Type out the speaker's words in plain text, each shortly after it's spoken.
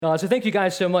So thank you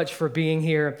guys so much for being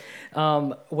here.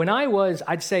 When I was,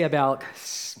 I'd say about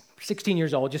 16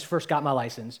 years old, just first got my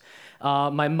license,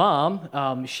 my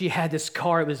mom, she had this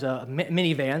car. It was a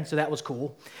minivan, so that was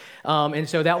cool. And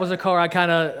so that was a car I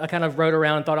kind of rode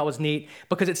around and thought it was neat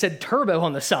because it said turbo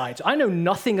on the side. So I know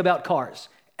nothing about cars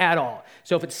at all.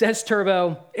 So if it says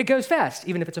turbo, it goes fast,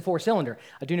 even if it's a four-cylinder.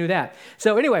 I do know that.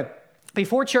 So anyway,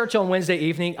 before church on Wednesday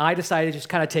evening, I decided to just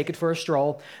kind of take it for a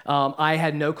stroll. I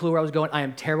had no clue where I was going. I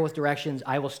am terrible with directions.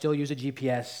 I will still use a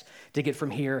GPS to get from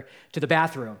here to the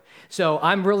bathroom. So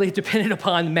I'm really dependent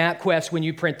upon MapQuest when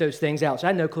you print those things out. So I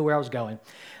had no clue where I was going.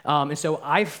 And so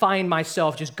I find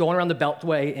myself just going around the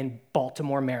Beltway in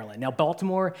Baltimore, Maryland. Now,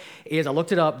 Baltimore is, I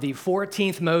looked it up, the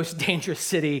 14th most dangerous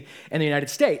city in the United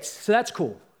States. So that's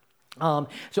cool.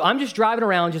 So I'm just driving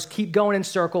around, just keep going in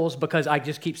circles because I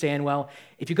just keep saying, well,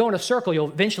 if you go in a circle, you'll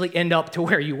eventually end up to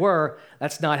where you were.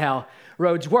 That's not how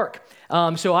roads work.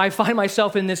 So I find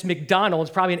myself in this McDonald's,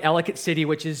 probably in Ellicott City,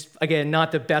 which is, again,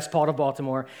 not the best part of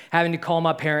Baltimore, having to call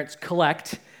my parents,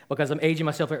 collect, because I'm aging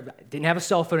myself. I didn't have a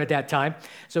cell phone at that time.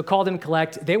 So called them,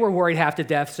 collect. They were worried half to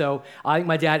death, so I think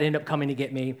my dad ended up coming to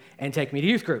get me and take me to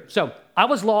youth group. So I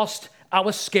was lost. I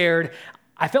was scared.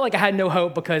 I felt like I had no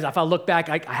hope because if I look back,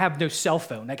 I have no cell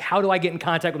phone. Like, how do I get in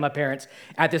contact with my parents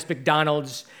at this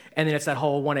McDonald's? And then it's that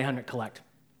whole 1-800-COLLECT.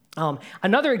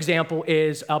 Another example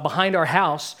is behind our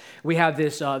house, we have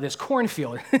this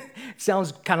cornfield. It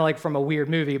sounds kind of like from a weird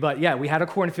movie, but yeah, we had a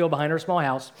cornfield behind our small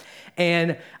house.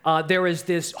 And there was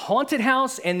this haunted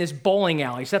house and this bowling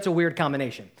alley. So that's a weird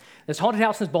combination. This haunted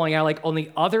house and this bowling alley, like on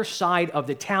the other side of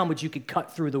the town, which you could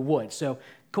cut through the woods. So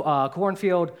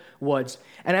cornfield, woods.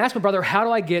 And I asked my brother, how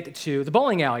do I get to the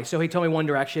bowling alley? So he told me one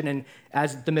direction, and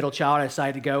as the middle child, I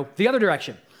decided to go the other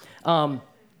direction.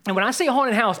 And when I say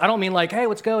haunted house, I don't mean like, hey,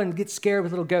 let's go and get scared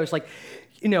with little ghosts. Like,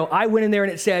 I went in there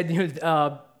and it said,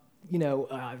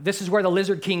 this is where the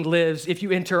Lizard King lives. If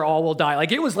you enter, all will die.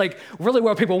 Like, it was like really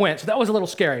where people went. So that was a little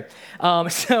scary.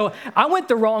 So I went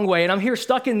the wrong way, and I'm here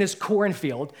stuck in this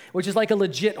cornfield, which is like a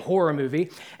legit horror movie,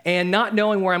 and not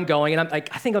knowing where I'm going. And I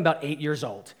think I'm about 8 years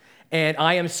old, and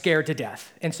I am scared to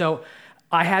death. And so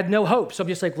I had no hope. So I'm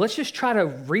just like, let's just try to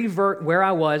revert where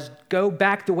I was, go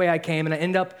back the way I came, and I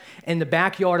end up in the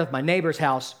backyard of my neighbor's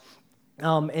house.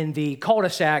 In the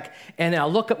cul-de-sac, and then I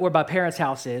look up where my parents'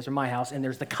 house is, or my house, and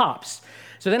there's the cops.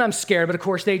 So then I'm scared, but of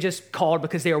course they just called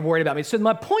because they were worried about me. So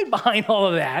my point behind all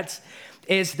of that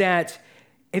is that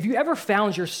if you ever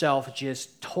found yourself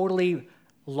just totally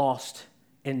lost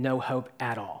and no hope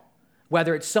at all,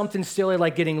 whether it's something silly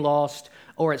like getting lost,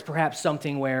 or it's perhaps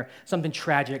something where something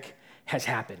tragic has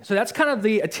happened. So that's kind of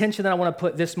the attention that I want to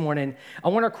put this morning. I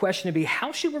want our question to be,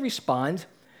 how should we respond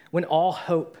when all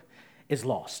hope is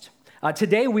lost?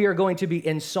 Today, we are going to be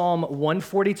in Psalm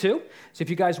 142. So if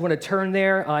you guys want to turn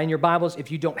there in your Bibles, if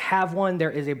you don't have one,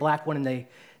 there is a black one in the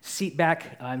seat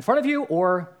back in front of you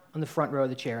or on the front row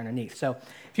of the chair underneath. So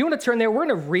if you want to turn there, we're going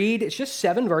to read. It's just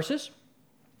 7 verses.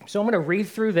 So I'm going to read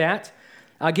through that.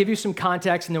 I'll give you some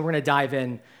context, and then we're going to dive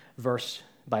in verse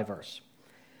by verse.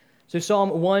 So Psalm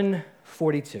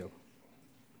 142.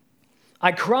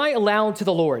 I cry aloud to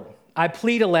the Lord. I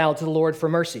plead aloud to the Lord for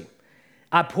mercy.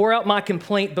 I pour out my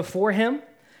complaint before him.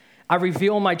 I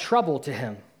reveal my trouble to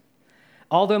him.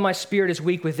 Although my spirit is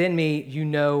weak within me, you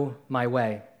know my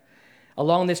way.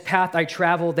 Along this path I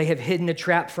travel, they have hidden a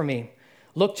trap for me.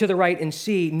 Look to the right and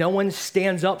see, no one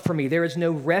stands up for me. There is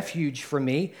no refuge for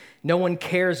me. No one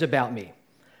cares about me.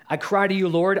 I cry to you,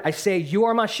 Lord. I say, you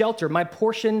are my shelter, my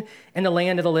portion in the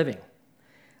land of the living.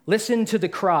 Listen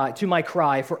to my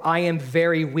cry, for I am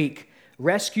very weak.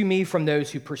 Rescue me from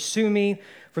those who pursue me,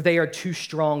 for they are too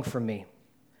strong for me.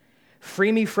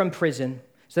 Free me from prison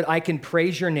so that I can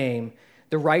praise your name.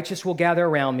 The righteous will gather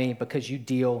around me because you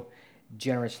deal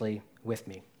generously with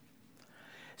me.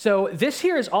 So this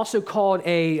here is also called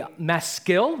a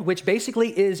maskil, which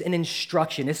basically is an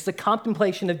instruction. It's the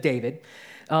contemplation of David.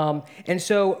 And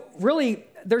so really,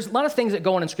 there's a lot of things that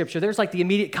go on in Scripture. There's like the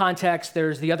immediate context,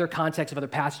 there's the other context of other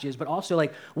passages, but also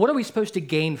like, what are we supposed to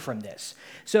gain from this?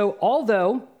 So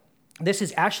although this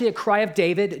is actually a cry of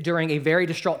David during a very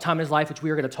distraught time in his life, which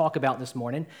we are going to talk about this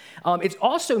morning, it's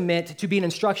also meant to be an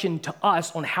instruction to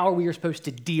us on how we are supposed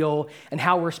to deal and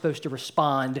how we're supposed to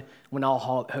respond when all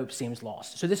hope seems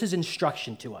lost. So this is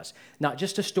instruction to us, not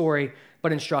just a story,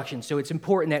 but instruction. So it's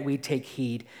important that we take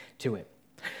heed to it.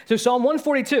 So Psalm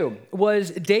 142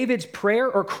 was David's prayer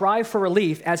or cry for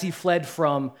relief as he fled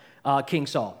from King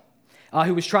Saul,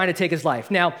 who was trying to take his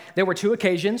life. Now, there were 2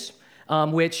 occasions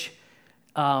which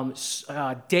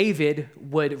David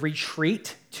would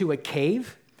retreat to a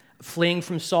cave, fleeing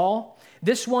from Saul.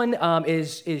 This one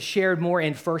is shared more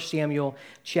in 1 Samuel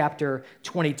chapter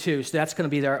 22. So that's going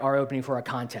to be our opening for our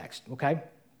context, okay?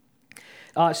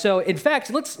 So in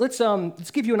fact,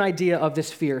 let's give you an idea of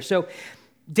this fear. So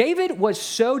David was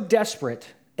so desperate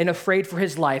and afraid for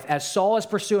his life as Saul is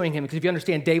pursuing him, because if you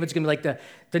understand, David's going to be like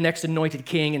the next anointed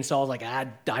king, and Saul's like, I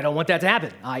don't want that to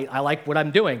happen. I like what I'm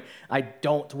doing. I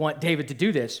don't want David to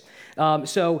do this.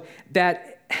 So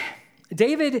that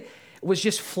David was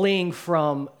just fleeing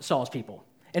from Saul's people.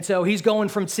 And so he's going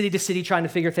from city to city trying to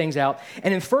figure things out.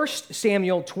 And in 1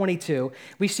 Samuel 22,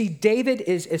 we see David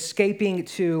is escaping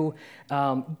to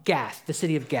Gath, the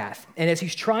city of Gath. And as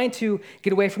he's trying to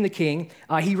get away from the king,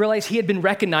 he realized he had been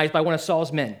recognized by one of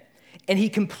Saul's men. And he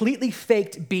completely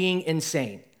faked being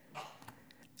insane,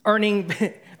 earning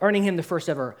him the first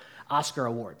ever Oscar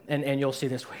award. And you'll see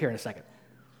this here in a second.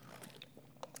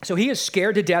 So he is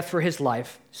scared to death for his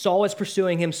life. Saul is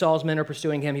pursuing him. Saul's men are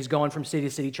pursuing him. He's going from city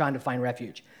to city trying to find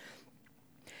refuge.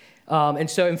 And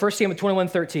so in 1 Samuel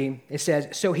 21:13, it says,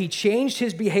 so he changed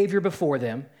his behavior before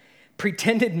them,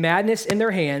 pretended madness in their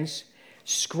hands,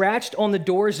 scratched on the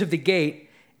doors of the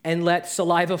gate, and let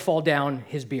saliva fall down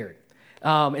his beard.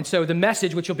 And so the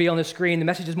message, which will be on the screen, the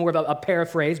message is more of a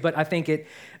paraphrase, but I think it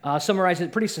summarizes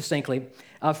it pretty succinctly.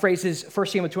 Phrases 1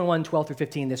 Samuel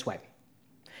 21:12-15 this way.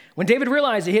 When David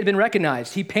realized that he had been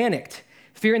recognized, he panicked,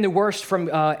 fearing the worst from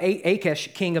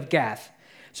Achish, king of Gath.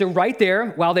 So right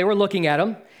there, while they were looking at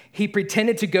him, he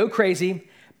pretended to go crazy,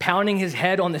 pounding his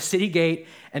head on the city gate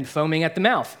and foaming at the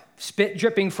mouth, spit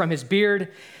dripping from his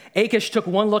beard. Achish took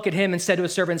one look at him and said to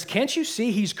his servants, can't you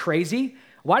see he's crazy?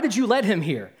 Why did you let him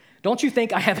here? Don't you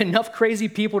think I have enough crazy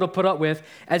people to put up with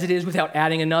as it is without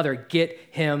adding another? Get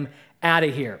him out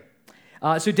of here.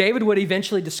 So David would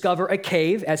eventually discover a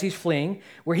cave as he's fleeing,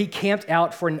 where he camped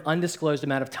out for an undisclosed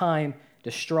amount of time,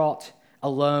 distraught,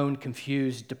 alone,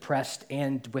 confused, depressed,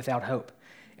 and without hope.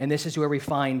 And this is where we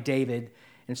find David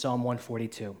in Psalm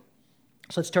 142.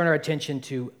 So let's turn our attention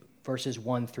to verses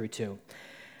 1-2.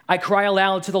 I cry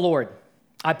aloud to the Lord.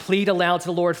 I plead aloud to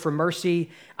the Lord for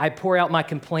mercy. I pour out my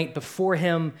complaint before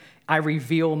him. I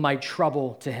reveal my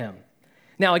trouble to him.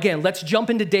 Now, again, let's jump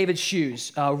into David's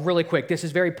shoes really quick. This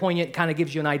is very poignant, kind of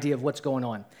gives you an idea of what's going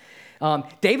on.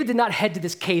 David did not head to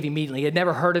this cave immediately. He had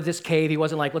never heard of this cave. He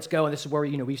wasn't like, let's go, and this is where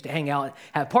we used to hang out,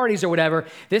 have parties or whatever.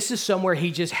 This is somewhere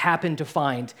he just happened to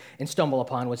find and stumble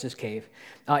upon was this cave.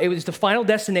 It was the final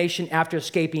destination after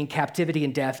escaping captivity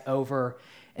and death over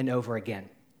and over again.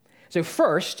 So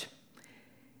first,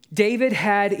 David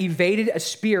had evaded a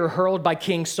spear hurled by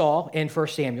King Saul in 1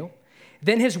 Samuel.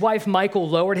 Then his wife Michal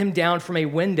lowered him down from a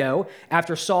window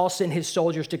after Saul sent his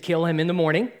soldiers to kill him in the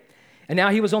morning, and now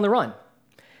he was on the run.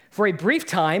 For a brief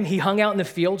time, he hung out in the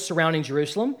fields surrounding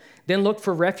Jerusalem, then looked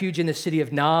for refuge in the city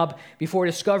of Nob before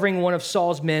discovering one of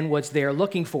Saul's men was there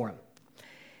looking for him.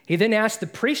 He then asked the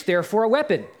priest there for a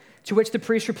weapon, to which the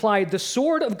priest replied, the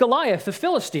sword of Goliath, the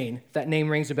Philistine, that name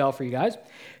rings a bell for you guys,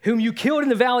 whom you killed in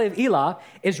the valley of Elah,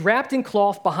 is wrapped in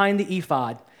cloth behind the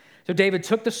ephod. So David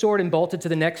took the sword and bolted to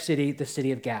the next city, the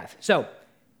city of Gath. So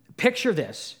picture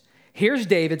this. Here's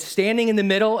David standing in the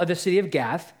middle of the city of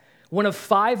Gath, one of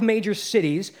 5 major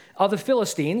cities of the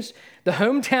Philistines, the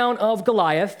hometown of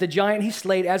Goliath, the giant he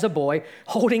slayed as a boy,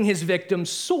 holding his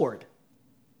victim's sword.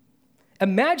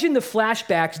 Imagine the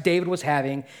flashbacks David was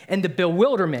having and the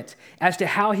bewilderment as to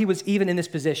how he was even in this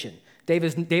position.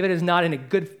 David is not in a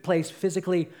good place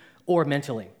physically or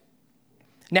mentally.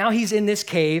 Now he's in this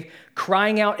cave,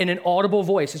 crying out in an audible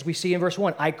voice, as we see in verse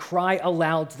 1. I cry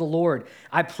aloud to the Lord.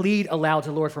 I plead aloud to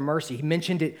the Lord for mercy. He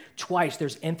mentioned it twice.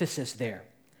 There's emphasis there.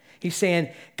 He's saying,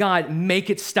 God, make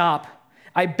it stop.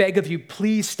 I beg of you,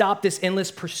 please stop this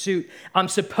endless pursuit. I'm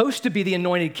supposed to be the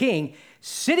anointed king,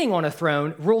 sitting on a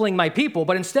throne, ruling my people,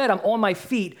 but instead I'm on my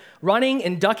feet, running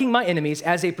and ducking my enemies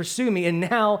as they pursue me, and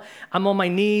now I'm on my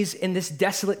knees in this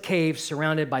desolate cave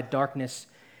surrounded by darkness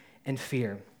and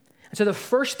fear. And so the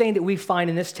first thing that we find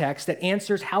in this text that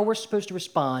answers how we're supposed to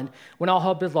respond when all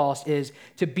hope is lost is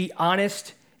to be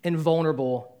honest and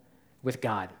vulnerable with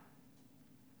God.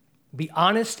 Be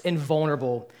honest and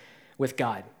vulnerable with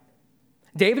God.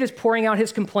 David is pouring out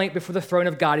his complaint before the throne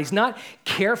of God. He's not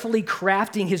carefully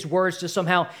crafting his words to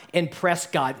somehow impress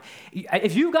God.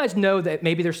 If you guys know that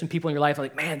maybe there's some people in your life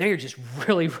like, man, they're just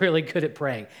really, really good at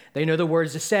praying. They know the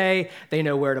words to say. They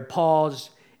know where to pause.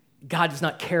 God does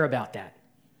not care about that.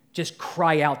 Just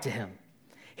cry out to him.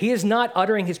 He is not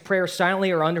uttering his prayer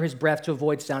silently or under his breath to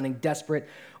avoid sounding desperate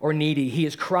or needy. He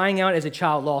is crying out as a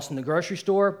child lost in the grocery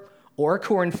store or a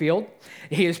cornfield.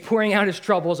 He is pouring out his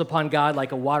troubles upon God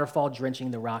like a waterfall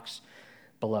drenching the rocks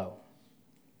below.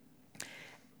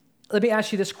 Let me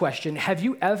ask you this question. Have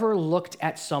you ever looked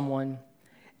at someone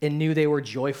and knew they were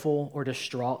joyful or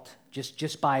distraught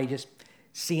just by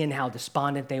seeing how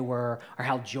despondent they were or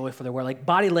how joyful they were. Like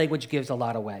body language gives a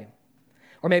lot away.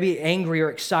 Or maybe angry or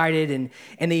excited,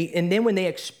 and then when they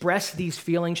express these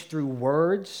feelings through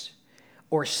words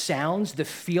or sounds, the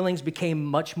feelings became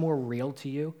much more real to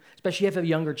you, especially if you have a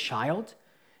younger child.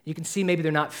 You can see maybe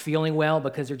they're not feeling well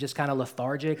because they're just kind of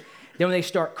lethargic. Then when they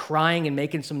start crying and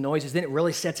making some noises, then it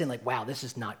really sets in like, wow, this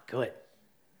is not good.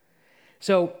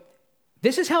 So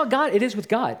this is how it is with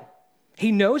God.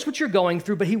 He knows what you're going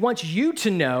through, but he wants you to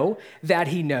know that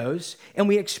he knows. And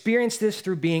we experience this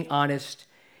through being honest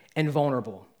and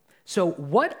vulnerable. So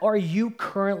what are you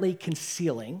currently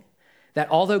concealing that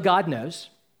although God knows,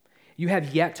 you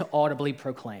have yet to audibly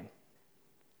proclaim?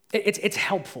 It's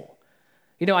helpful.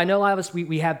 You know, I know a lot of us,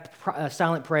 we have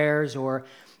silent prayers or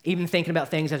even thinking about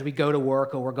things as we go to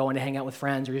work or we're going to hang out with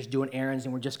friends or just doing errands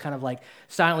and we're just kind of like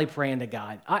silently praying to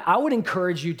God. I would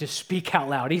encourage you to speak out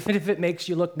loud, even if it makes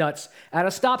you look nuts at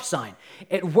a stop sign.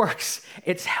 It works.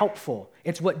 It's helpful.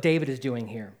 It's what David is doing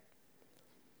here.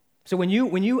 So when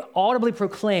you audibly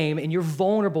proclaim and you're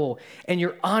vulnerable and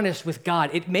you're honest with God,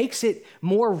 it makes it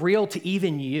more real to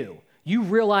even you. You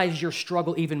realize your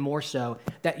struggle even more so,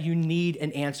 that you need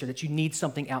an answer, that you need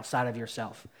something outside of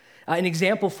yourself. An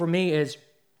example for me is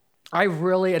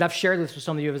and I've shared this with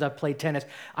some of you as I've played tennis,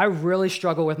 I really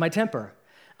struggle with my temper.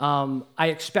 I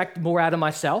expect more out of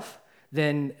myself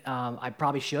than I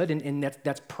probably should, and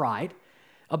that's pride.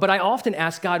 But I often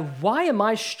ask God, why am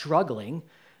I struggling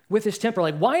with this temper?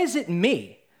 Like, why is it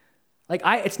me? Like,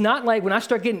 it's not like when I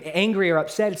start getting angry or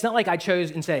upset, it's not like I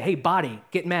chose and say, hey, body,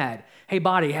 get mad. Hey,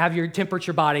 body, have your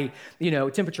temperature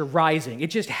rising. It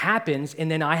just happens,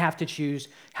 and then I have to choose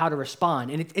how to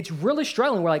respond. And it's really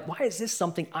struggling. We're like, why is this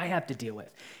something I have to deal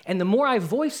with? And the more I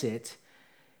voice it,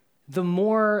 the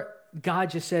more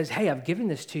God just says, hey, I've given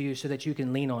this to you so that you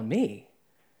can lean on me,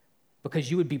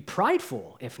 because you would be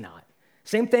prideful if not.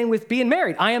 Same thing with being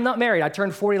married. I am not married. I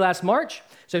turned 40 last March,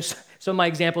 so some of my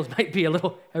examples might be a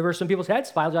little over some people's heads.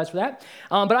 Apologize for that.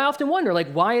 But I often wonder,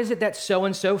 like, why is it that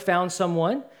so-and-so found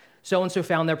someone, so-and-so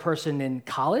found their person in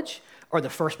college, or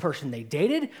the first person they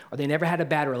dated, or they never had a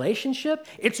bad relationship?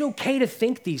 It's okay to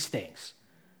think these things.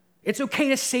 It's okay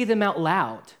to say them out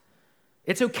loud.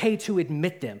 It's okay to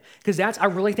admit them, because I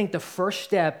really think, the first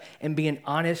step in being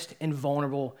honest and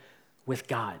vulnerable with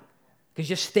God. Because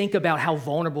just think about how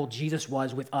vulnerable Jesus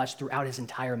was with us throughout his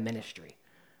entire ministry.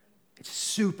 It's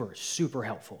super, super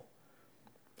helpful.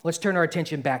 Let's turn our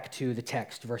attention back to the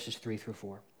text, verses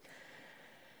 3-4.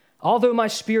 Although my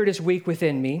spirit is weak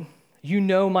within me, you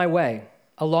know my way.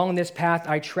 Along this path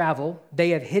I travel, they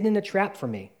have hidden a trap for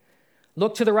me.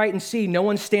 Look to the right and see, no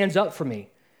one stands up for me.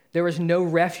 There is no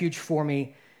refuge for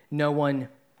me. No one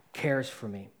cares for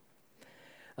me.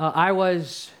 I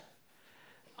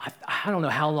don't know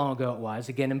how long ago it was,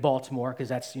 again in Baltimore, because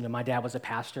that's, my dad was a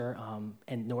pastor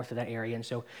and north of that area. And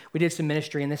so we did some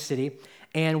ministry in this city,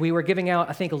 and we were giving out,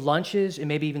 I think, lunches and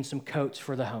maybe even some coats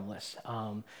for the homeless.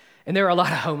 And there are a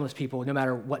lot of homeless people, no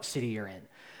matter what city you're in.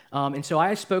 And so I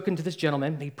had spoken to this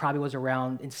gentleman. He probably was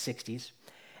around in 60s.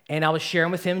 And I was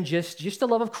sharing with him just the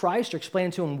love of Christ, or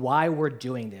explaining to him why we're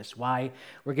doing this, why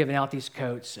we're giving out these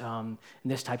coats, and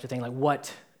this types of thing, like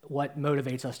what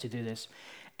motivates us to do this.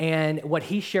 And what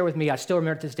he shared with me, I still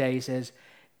remember to this day, he says,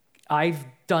 I've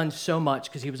done so much,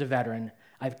 because he was a veteran.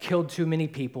 I've killed too many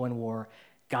people in war.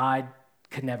 God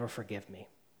could never forgive me.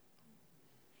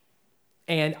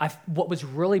 And what was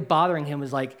really bothering him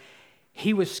was, like,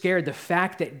 he was scared. The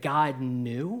fact that God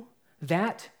knew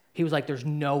that, he was like, there's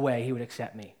no way he would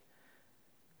accept me.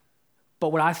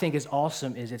 But what I think is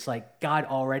awesome is it's like God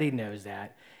already knows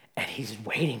that, and he's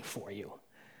waiting for you.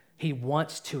 He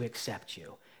wants to accept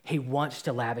you. He wants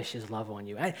to lavish his love on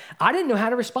you. I didn't know how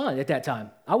to respond at that time.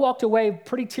 I walked away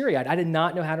pretty teary-eyed. I did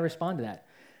not know how to respond to that.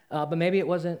 But maybe it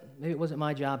wasn't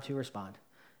my job to respond.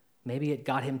 Maybe it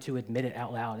got him to admit it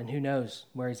out loud, and who knows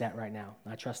where he's at right now.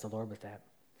 I trust the Lord with that.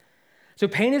 So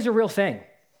pain is a real thing,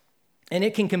 and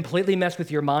it can completely mess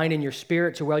with your mind and your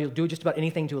spirit to where you'll do just about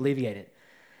anything to alleviate it.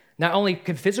 Not only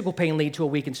can physical pain lead to a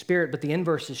weakened spirit, but the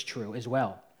inverse is true as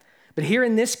well. But here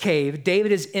in this cave,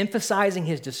 David is emphasizing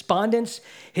his despondence,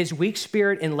 his weak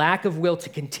spirit, and lack of will to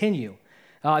continue.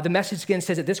 The Message again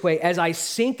says it this way: as I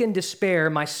sink in despair,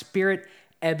 my spirit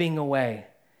ebbing away.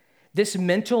 This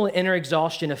mental and inner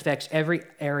exhaustion affects every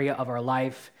area of our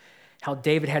life. How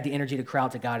David had the energy to cry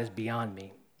out to God is beyond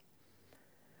me.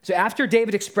 So after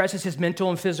David expresses his mental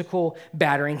and physical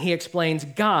battering, he explains,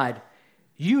 God,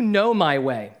 you know my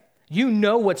way. You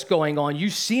know what's going on. You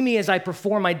see me as I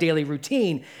perform my daily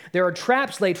routine. There are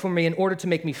traps laid for me in order to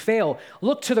make me fail.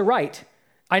 Look to the right.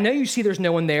 I know you see there's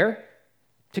no one there.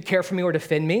 to care for me or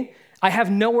defend me. I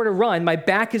have nowhere to run. My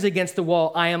back is against the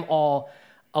wall. I am all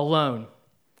alone.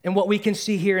 And what we can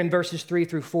see here in verses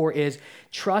 3-4 is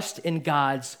trust in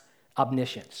God's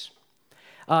omniscience.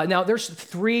 Now, there's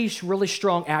three really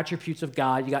strong attributes of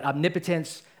God. You got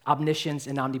omnipotence, omniscience,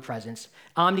 and omnipresence.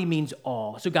 Omni means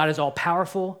all. So God is all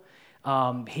powerful.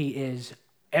 He is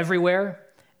everywhere,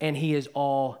 and he is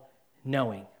all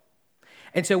knowing.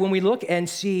 And so when we look and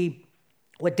see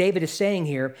what David is saying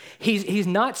here,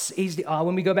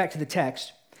 when we go back to the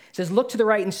text, it says, look to the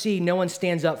right and see, no one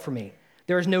stands up for me.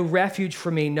 There is no refuge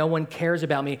for me. No one cares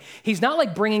about me. He's not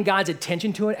like bringing God's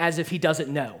attention to it as if he doesn't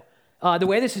know. The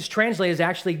way this is translated is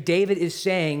actually David is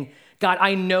saying, God,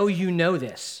 I know you know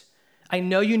this. I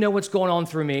know you know what's going on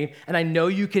through me, and I know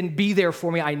you can be there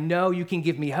for me. I know you can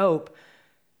give me hope.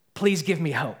 Please give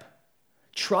me hope.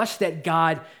 Trust that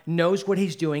God knows what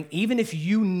he's doing, even if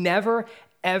you never,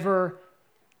 ever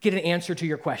get an answer to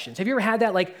your questions. Have you ever had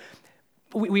that? Like,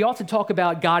 we often talk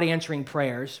about God answering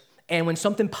prayers, and when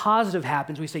something positive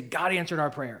happens, we say, God answered our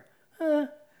prayer.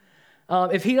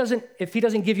 If he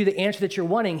doesn't give you the answer that you're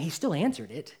wanting, he still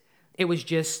answered it. It was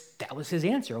just, that was his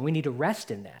answer, and we need to rest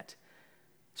in that.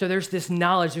 So there's this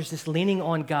knowledge, there's this leaning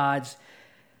on God's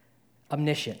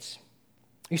omniscience.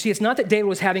 You see, it's not that David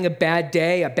was having a bad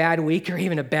day, a bad week, or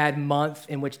even a bad month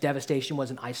in which devastation was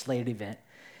an isolated event.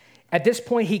 At this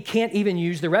point, he can't even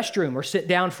use the restroom or sit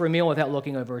down for a meal without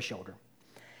looking over his shoulder.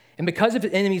 And because of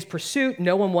the enemy's pursuit,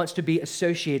 no one wants to be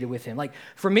associated with him. Like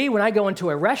for me, when I go into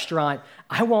a restaurant,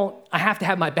 I have to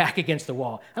have my back against the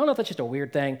wall. I don't know if that's just a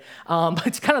weird thing, but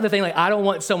it's kind of the thing, like I don't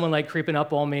want someone like creeping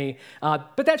up on me.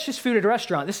 But that's just food at a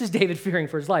restaurant. This is David fearing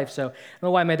for his life. So I don't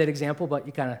know why I made that example, but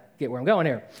you kind of get where I'm going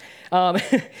here.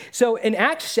 So in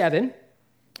Acts 7,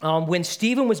 when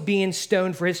Stephen was being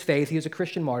stoned for his faith, he was a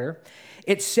Christian martyr,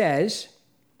 it says,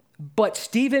 but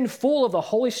Stephen, full of the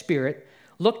Holy Spirit,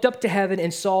 looked up to heaven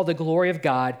and saw the glory of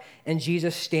God and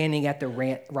Jesus standing at the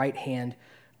right hand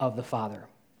of the Father.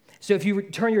 So if you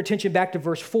turn your attention back to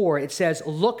verse 4, it says,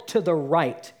 look to the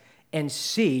right and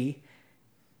see,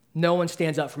 no one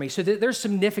stands up for me. So there's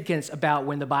significance about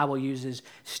when the Bible uses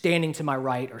standing to my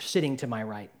right or sitting to my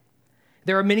right.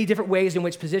 There are many different ways in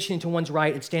which positioning to one's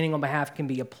right and standing on behalf can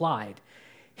be applied.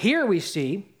 Here we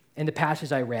see, in the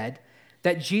passage I read,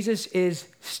 that Jesus is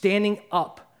standing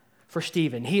up for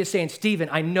Stephen. He is saying, Stephen,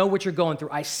 I know what you're going through.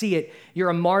 I see it. You're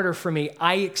a martyr for me.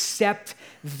 I accept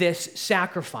this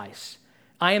sacrifice.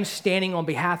 I am standing on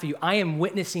behalf of you. I am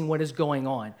witnessing what is going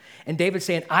on. And David's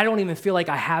saying, I don't even feel like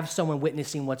I have someone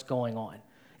witnessing what's going on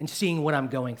and seeing what I'm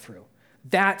going through.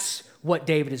 That's what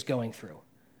David is going through.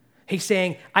 He's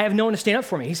saying, I have no one to stand up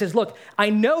for me. He says, look, I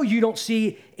know you don't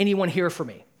see anyone here for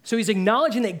me. So he's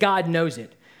acknowledging that God knows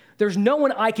it. There's no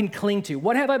one I can cling to.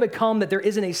 What have I become that there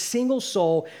isn't a single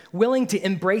soul willing to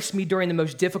embrace me during the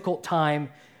most difficult time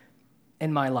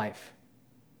in my life?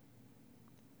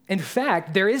 In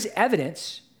fact, there is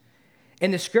evidence in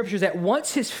the scriptures that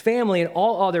once his family and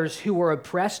all others who were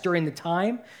oppressed during this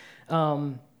time,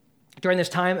 I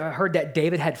heard that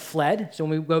David had fled. So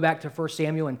when we go back to 1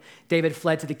 Samuel and David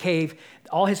fled to the cave,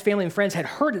 all his family and friends had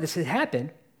heard that this had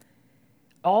happened.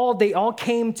 They all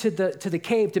came to the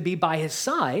cave to be by his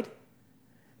side,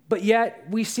 but yet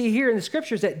we see here in the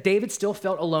scriptures that David still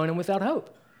felt alone and without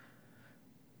hope.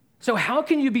 So how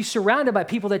can you be surrounded by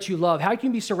people that you love? How can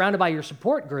you be surrounded by your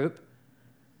support group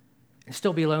and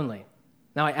still be lonely?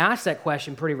 Now, I ask that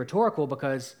question pretty rhetorical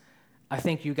because I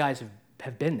think you guys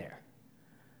have been there.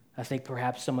 I think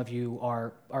perhaps some of you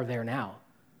are there now.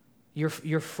 Your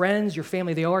friends, your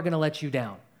family, they are going to let you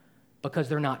down because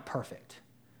they're not perfect.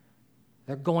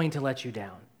 They're going to let you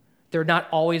down. They're not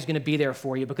always going to be there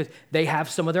for you because they have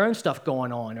some of their own stuff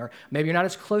going on, or maybe you're not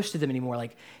as close to them anymore.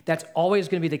 Like, that's always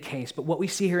going to be the case. But what we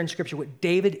see here in Scripture, what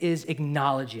David is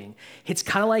acknowledging, it's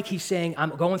kind of like he's saying,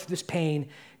 I'm going through this pain.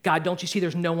 God, don't you see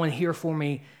there's no one here for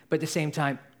me? But at the same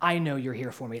time, I know you're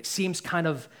here for me. It seems kind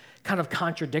of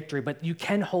contradictory, but you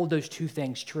can hold those two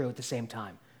things true at the same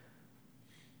time.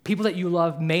 People that you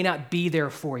love may not be there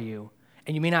for you,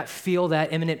 and you may not feel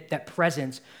that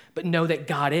presence, but know that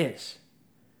God is.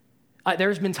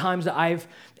 There's been times that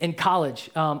in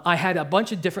college, I had a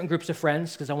bunch of different groups of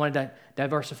friends because I wanted to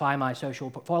diversify my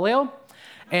social portfolio.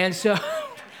 And so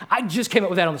I just came up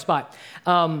with that on the spot.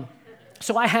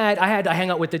 So I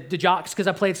hang out with the jocks because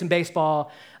I played some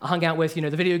baseball. I hung out with, the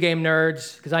video game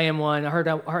nerds because I am one. I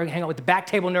hang out with the back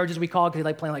table nerds, as we call it, because they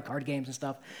like playing card games and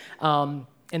stuff.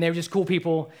 And they were just cool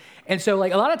people. And so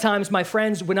a lot of times my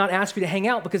friends would not ask me to hang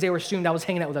out because they were assumed I was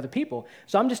hanging out with other people.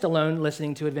 So I'm just alone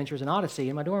listening to Adventures in Odyssey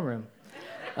in my dorm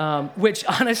room, which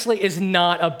honestly is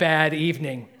not a bad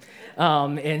evening.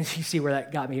 And you see where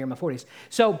that got me here in my 40s.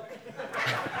 So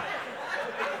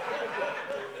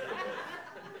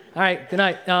All right, good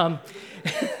night. I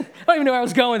don't even know where I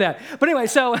was going with that. But anyway,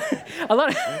 so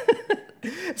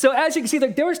so as you can see,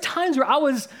 there was times where I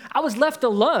was left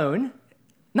alone,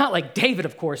 not like David,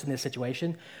 of course, in this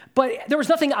situation, but there was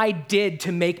nothing I did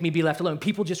to make me be left alone.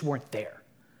 People just weren't there.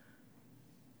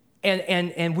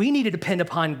 And we need to depend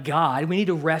upon God. We need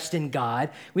to rest in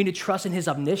God. We need to trust in his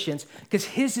omniscience because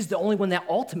his is the only one that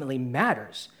ultimately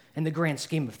matters in the grand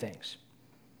scheme of things.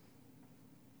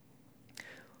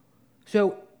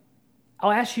 So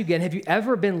I'll ask you again, have you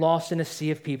ever been lost in a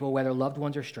sea of people, whether loved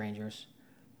ones or strangers?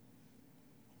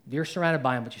 You're surrounded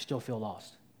by them, but you still feel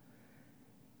lost.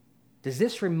 Does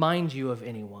this remind you of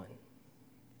anyone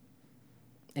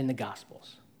in the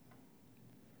Gospels?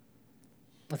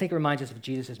 I think it reminds us of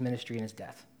Jesus' ministry and his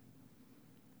death.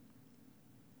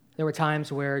 There were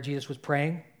times where Jesus was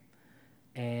praying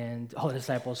and all the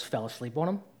disciples fell asleep on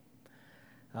him.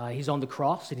 He's on the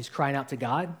cross and he's crying out to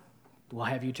God, "Why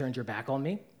have you turned your back on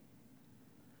me?"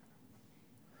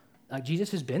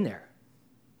 Jesus has been there.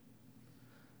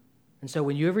 And so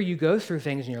whenever you go through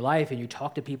things in your life and you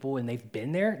talk to people and they've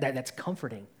been there, that's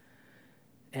comforting.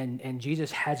 And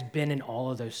Jesus has been in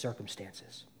all of those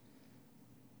circumstances.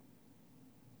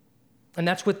 And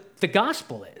that's what the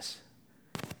gospel is.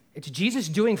 It's Jesus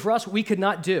doing for us what we could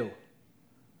not do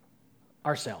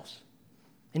ourselves.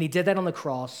 And he did that on the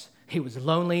cross. He was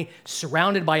lonely,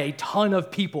 surrounded by a ton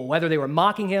of people, whether they were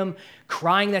mocking him,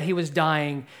 crying that he was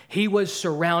dying. He was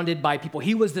surrounded by people.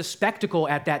 He was the spectacle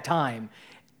at that time,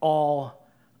 all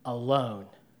alone.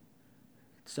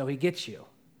 So he gets you.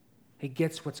 He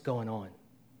gets what's going on.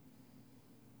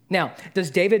 Now, does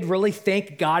David really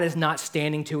think God is not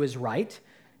standing to his right?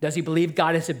 Does he believe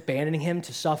God is abandoning him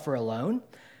to suffer alone?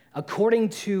 According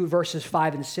to verses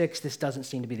 5 and 6, this doesn't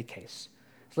seem to be the case.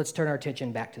 So let's turn our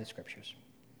attention back to the scriptures.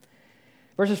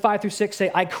 Verses 5 through 6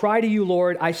 say, "I cry to you,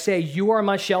 Lord. I say, you are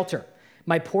my shelter,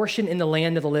 my portion in the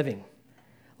land of the living.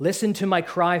 Listen to my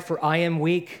cry, for I am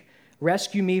weak.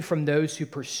 Rescue me from those who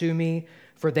pursue me,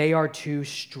 for they are too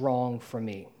strong for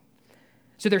me."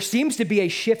 So there seems to be a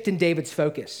shift in David's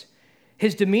focus.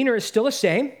 His demeanor is still the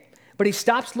same, but he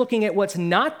stops looking at what's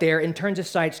not there and turns his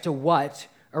sights to what,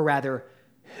 or rather,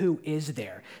 who is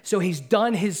there. So he's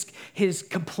done his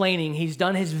complaining, he's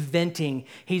done his venting,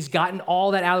 he's gotten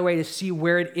all that out of the way to see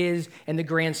where it is in the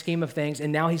grand scheme of things,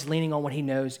 and now he's leaning on what he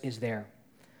knows is there.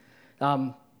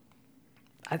 I'm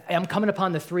coming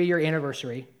upon the 3-year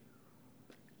anniversary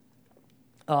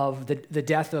of the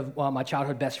death of my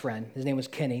childhood best friend. His name was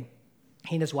Kenny.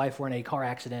 He and his wife were in a car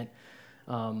accident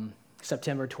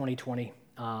September 2020,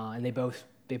 and they both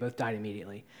died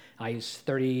immediately. He was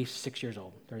 36 years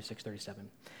old, 36, 37.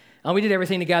 We did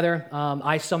everything together.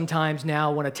 I sometimes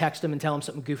now want to text him and tell him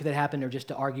something goofy that happened or just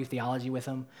to argue theology with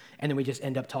him, and then we just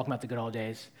end up talking about the good old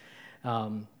days.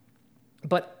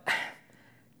 But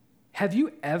have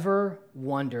you ever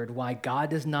wondered why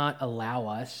God does not allow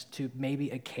us to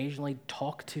maybe occasionally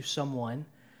talk to someone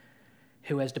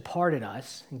who has departed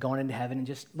us and gone into heaven and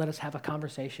just let us have a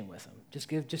conversation with them?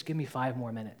 Just give me 5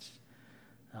 more minutes.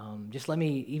 Just let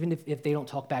me, even if they don't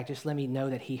talk back, just let me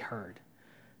know that he heard.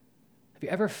 Have you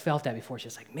ever felt that before? It's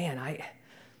just like, man,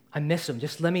 I miss him.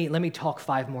 Just let me talk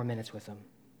 5 more minutes with him.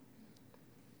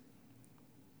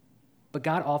 But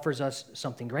God offers us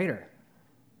something greater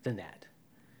than that.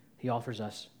 He offers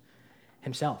us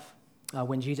himself.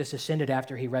 When Jesus ascended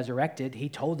after he resurrected, he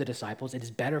told the disciples, "It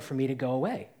is better for me to go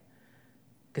away,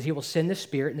 because he will send the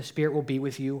Spirit, and the Spirit will be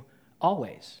with you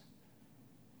always."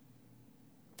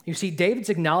 You see,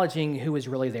 David's acknowledging who is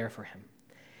really there for him.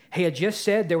 He had just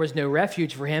said there was no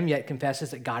refuge for him, yet confesses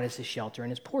that God is his shelter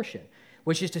and his portion,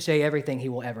 which is to say everything he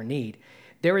will ever need.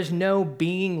 There is no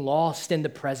being lost in the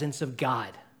presence of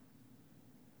God.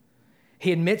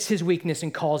 He admits his weakness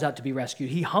and calls out to be rescued.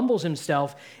 He humbles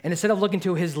himself, and instead of looking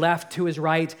to his left, to his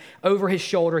right, over his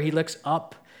shoulder, he looks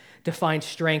up to find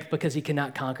strength because he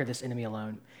cannot conquer this enemy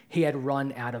alone. He had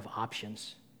run out of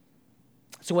options.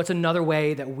 So what's another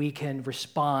way that we can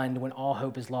respond when all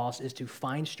hope is lost is to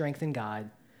find strength in God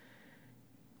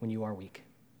when you are weak.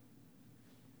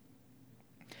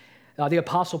 The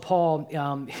Apostle Paul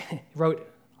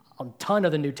wrote a ton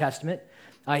of the New Testament.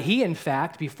 He, in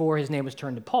fact, before his name was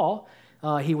turned to Paul,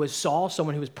 he was Saul,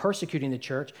 someone who was persecuting the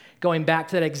church. Going back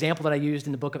to that example that I used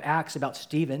in the book of Acts about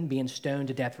Stephen being stoned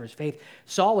to death for his faith,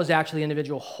 Saul was actually the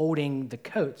individual holding the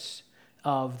coats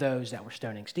of those that were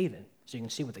stoning Stephen. So you can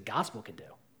see what the gospel can do.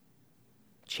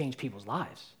 Change people's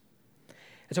lives.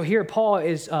 And so here Paul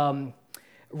is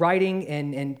writing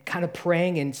and kind of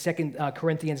praying in 2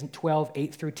 Corinthians 12,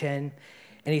 8 through 10.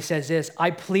 And he says this, "I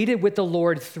pleaded with the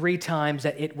Lord 3 times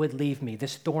that it would leave me,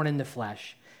 this thorn in the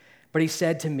flesh. But he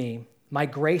said to me, my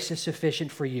grace is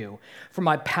sufficient for you, for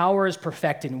my power is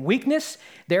perfected in weakness.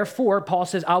 Therefore, Paul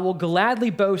says, I will gladly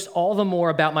boast all the more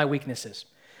about my weaknesses,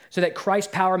 so that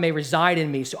Christ's power may reside in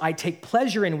me. So I take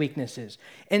pleasure in weaknesses,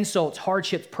 insults,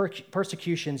 hardships,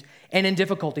 persecutions, and in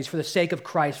difficulties for the sake of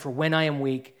Christ. For when I am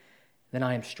weak, then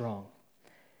I am strong.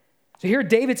 So here,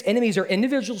 David's enemies are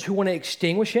individuals who want to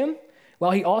extinguish him.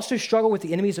 While he also struggled with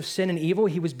the enemies of sin and evil,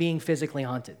 he was being physically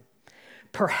haunted.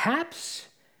 Perhaps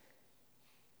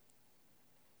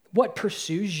what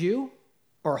pursues you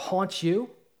or haunts you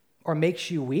or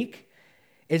makes you weak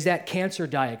is that cancer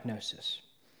diagnosis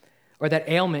or that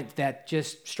ailment that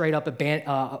just straight up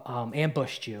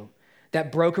ambushed you,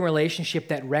 that broken relationship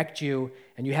that wrecked you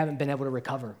and you haven't been able to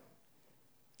recover.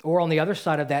 Or on the other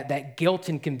side of that, that guilt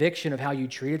and conviction of how you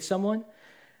treated someone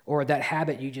or that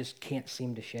habit you just can't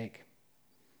seem to shake.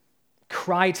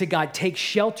 Cry to God, take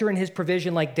shelter in his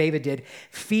provision like David did,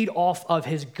 feed off of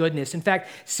his goodness. In fact,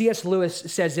 C.S. Lewis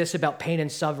says this about pain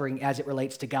and suffering as it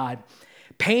relates to God.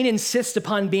 Pain insists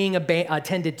upon being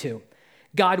attended to.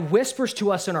 God whispers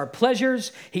to us in our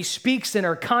pleasures, he speaks in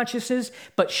our consciences,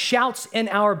 but shouts in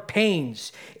our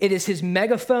pains. It is his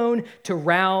megaphone to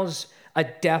rouse a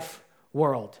deaf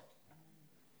world.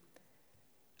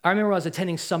 I remember I was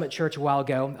attending Summit Church a while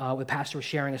ago, the pastor was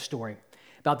sharing a story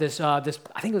about this, I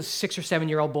think it was a 6 or 7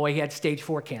 year old boy. He had stage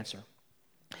 4 cancer.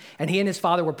 And he and his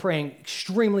father were praying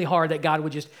extremely hard that God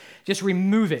would just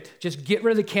remove it, just get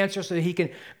rid of the cancer so that he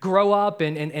can grow up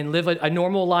and live a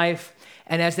normal life.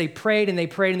 And as they prayed and they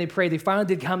prayed and they prayed, they finally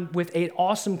did come with an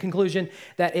awesome conclusion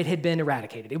that it had been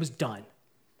eradicated. It was done.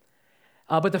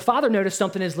 But the father noticed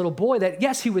something in his little boy that,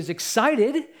 yes, he was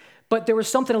excited, but there was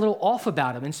something a little off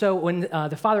about him. And so when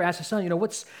the father asked his son,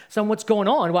 what's going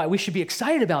on? Why we should be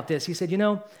excited about this? He said,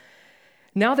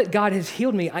 now that God has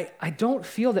healed me, I don't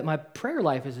feel that my prayer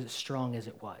life is as strong as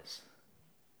it was.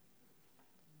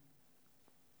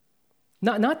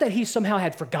 Not that he somehow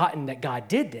had forgotten that God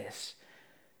did this.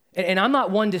 And I'm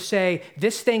not one to say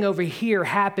this thing over here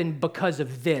happened because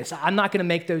of this. I'm not going to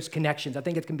make those connections. I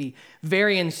think it can be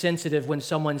very insensitive when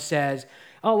someone says,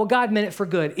 oh, well, God meant it for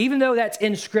good. Even though that's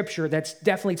in Scripture, that's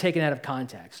definitely taken out of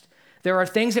context. There are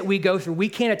things that we go through we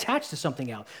can't attach to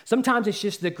something else. Sometimes it's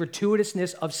just the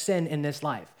gratuitousness of sin in this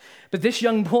life. But this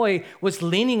young boy was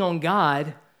leaning on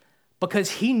God because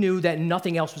he knew that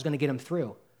nothing else was going to get him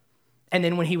through. And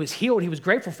then when he was healed, he was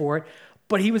grateful for it,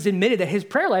 but he was admitted that his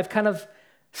prayer life kind of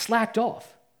slacked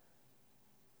off.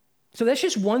 So that's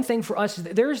just one thing for us.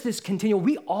 There's this continual,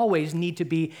 we always need to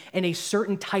be in a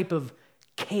certain type of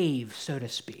cave, so to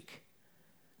speak.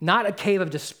 Not a cave of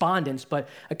despondence, but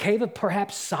a cave of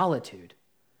perhaps solitude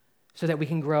so that we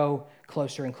can grow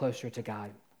closer and closer to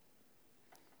God.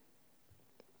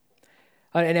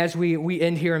 And as we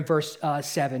end here in verse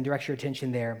 7, direct your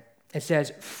attention there. It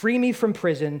says, free me from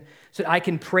prison so that I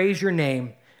can praise your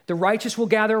name. The righteous will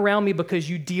gather around me because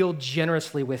you deal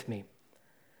generously with me.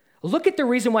 Look at the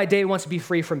reason why David wants to be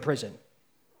free from prison.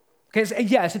 Because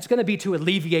yes, it's going to be to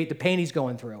alleviate the pain he's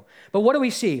going through. But what do we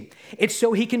see? It's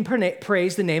so he can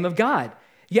praise the name of God.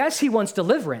 Yes, he wants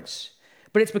deliverance,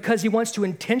 but it's because he wants to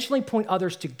intentionally point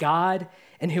others to God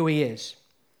and who he is.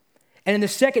 And in the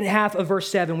second half of verse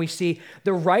 7, we see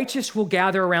the righteous will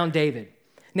gather around David.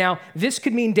 Now, this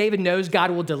could mean David knows God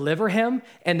will deliver him,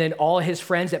 and then all his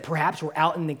friends that perhaps were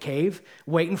out in the cave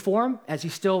waiting for him as he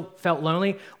still felt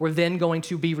lonely were then going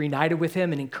to be reunited with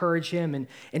him and encourage him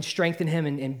and strengthen him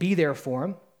and be there for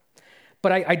him.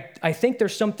 But I think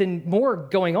there's something more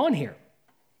going on here.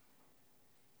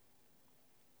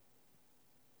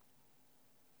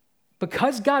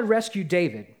 Because God rescued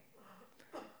David,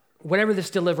 whatever this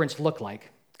deliverance looked like,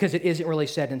 because it isn't really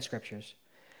said in scriptures,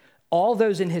 all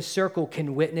those in his circle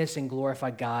can witness and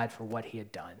glorify God for what he had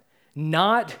done.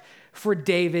 Not for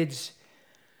David's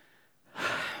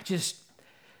just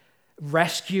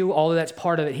rescue, although that's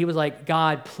part of it. He was like,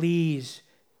 God, please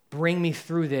bring me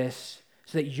through this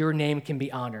so that your name can be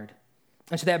honored.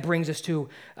 And so that brings us to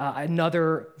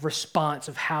another response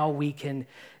of how we can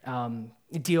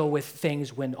deal with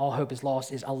things when all hope is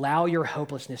lost is allow your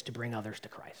hopelessness to bring others to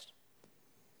Christ.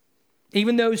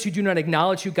 Even those who do not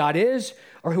acknowledge who God is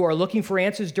or who are looking for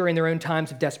answers during their own times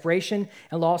of desperation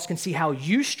and loss can see how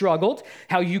you struggled,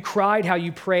 how you cried, how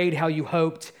you prayed, how you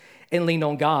hoped and leaned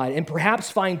on God, and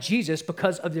perhaps find Jesus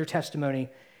because of their testimony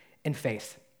and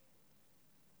faith.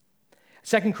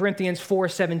 2 Corinthians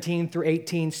 4:17 through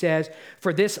 18 says,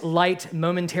 for this light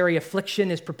momentary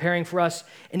affliction is preparing for us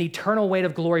an eternal weight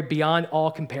of glory beyond all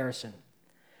comparison.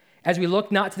 As we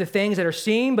look not to the things that are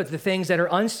seen, but to the things that are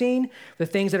unseen. The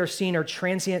things that are seen are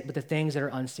transient, but the things that are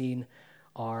unseen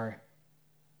are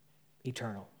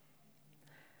eternal.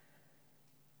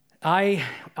 I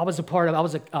was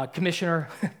a commissioner,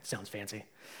 sounds fancy.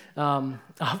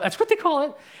 That's what they call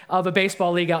it, of a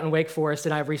baseball league out in Wake Forest,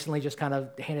 and I've recently just kind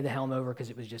of handed the helm over because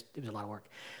it was a lot of work.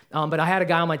 But I had a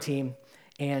guy on my team,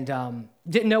 and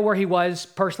didn't know where he was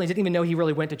personally, didn't even know he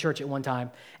really went to church at one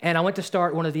time. And I went to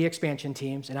start one of the expansion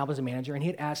teams, and I was a manager, and he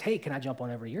had asked, hey, can I jump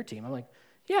on over to your team? I'm like,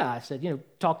 yeah. I said,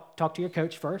 talk to your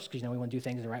coach first, because we want to do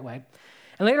things the right way.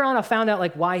 And later on, I found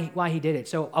out why he did it.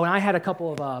 So when I had a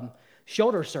couple of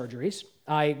shoulder surgeries,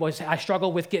 I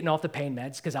struggled with getting off the pain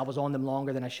meds because I was on them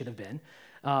longer than I should have been.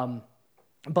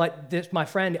 But my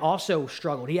friend also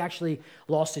struggled. He actually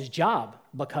lost his job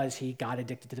because he got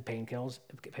addicted to the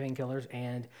painkillers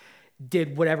and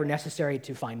did whatever necessary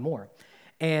to find more.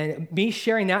 And me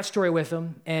sharing that story with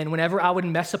him, and whenever I would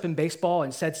mess up in baseball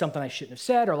and said something I shouldn't have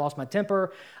said or lost my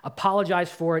temper,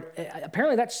 apologized for it,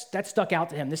 apparently that stuck out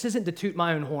to him. This isn't to toot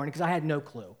my own horn because I had no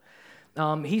clue.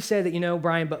 He said that,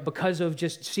 Brian, but because of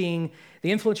just seeing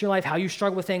the influence in your life, how you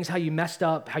struggle with things, how you messed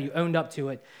up, how you owned up to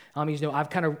it, I've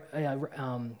kind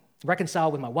of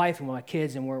reconciled with my wife and with my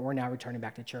kids, and we're now returning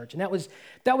back to church. And that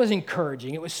was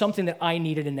encouraging. It was something that I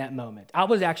needed in that moment. I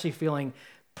was actually feeling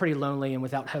pretty lonely and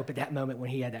without hope at that moment when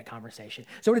he had that conversation.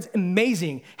 So it's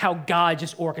amazing how God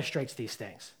just orchestrates these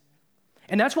things.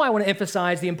 And that's why I want to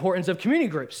emphasize the importance of community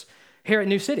groups here at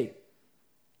New City.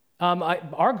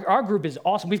 Our group is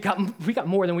awesome. We've got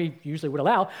more than we usually would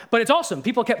allow, but it's awesome.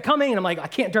 People kept coming, and I'm like, I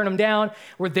can't turn them down.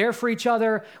 We're there for each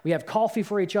other. We have coffee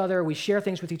for each other. We share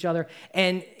things with each other.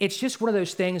 And it's just one of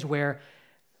those things where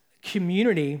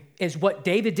community is what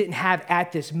David didn't have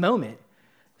at this moment.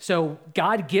 So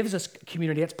God gives us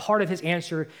community. That's part of his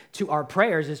answer to our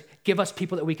prayers, is give us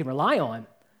people that we can rely on.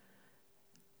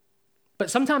 But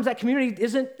sometimes that community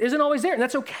isn't always there, and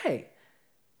that's okay.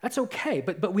 That's okay,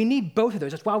 but we need both of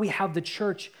those. That's why we have the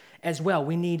church as well.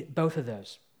 We need both of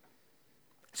those.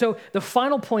 So the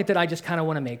final point that I just kind of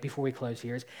want to make before we close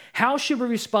here is, how should we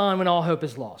respond when all hope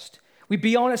is lost? We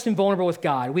be honest and vulnerable with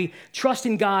God. We trust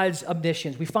in God's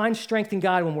omniscience. We find strength in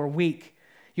God when we're weak.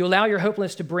 You allow your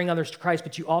hopelessness to bring others to Christ,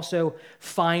 but you also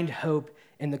find hope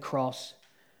in the cross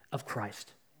of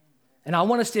Christ. And I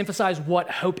want us to emphasize what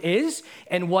hope is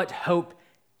and what hope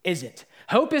isn't.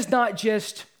 Hope is not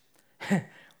just,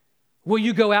 will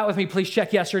you go out with me, please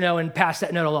check yes or no and pass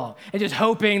that note along. And just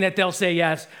hoping that they'll say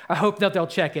yes, or hope that they'll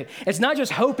check it. It's not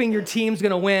just hoping your team's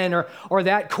gonna win, or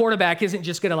that quarterback isn't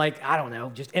just gonna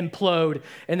just implode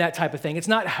and that type of thing. It's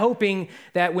not hoping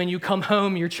that when you come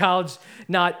home, your child's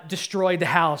not destroyed the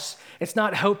house. It's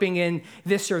not hoping in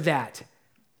this or that,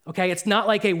 okay? It's not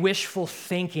like a wishful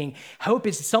thinking. Hope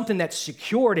is something that's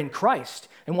secured in Christ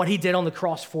and what he did on the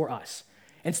cross for us.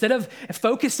 Instead of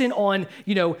focusing on,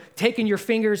 taking your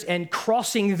fingers and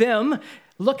crossing them,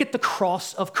 look at the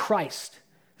cross of Christ.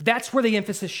 That's where the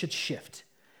emphasis should shift.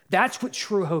 That's what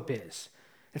true hope is.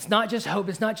 It's not just hope.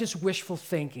 It's not just wishful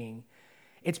thinking.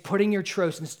 It's putting your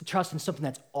trust in something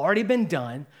that's already been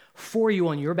done for you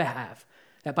on your behalf,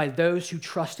 that by those who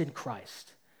trust in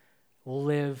Christ will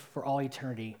live for all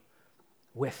eternity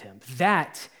with him.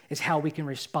 That is how we can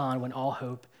respond when all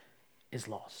hope is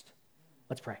lost.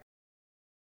 Let's pray.